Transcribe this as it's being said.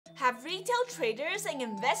have retail traders and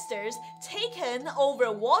investors taken over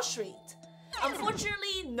Wall Street?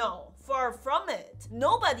 Unfortunately, no. Far from it.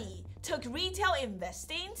 Nobody took retail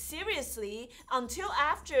investing seriously until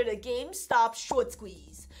after the GameStop short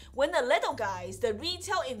squeeze, when the little guys, the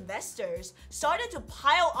retail investors, started to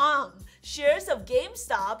pile on shares of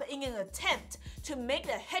GameStop in an attempt to make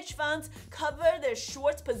the hedge funds cover their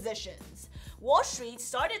short positions. Wall Street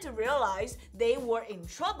started to realize they were in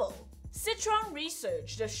trouble. Citron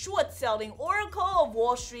Research, the short-selling oracle of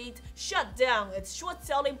Wall Street, shut down its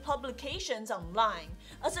short-selling publications online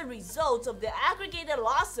as a result of the aggregated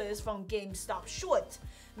losses from GameStop short.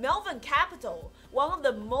 Melvin Capital, one of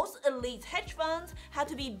the most elite hedge funds, had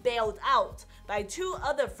to be bailed out by two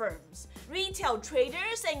other firms. Retail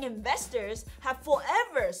traders and investors have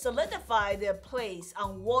forever solidified their place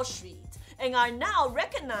on Wall Street and are now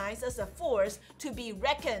recognized as a force to be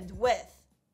reckoned with.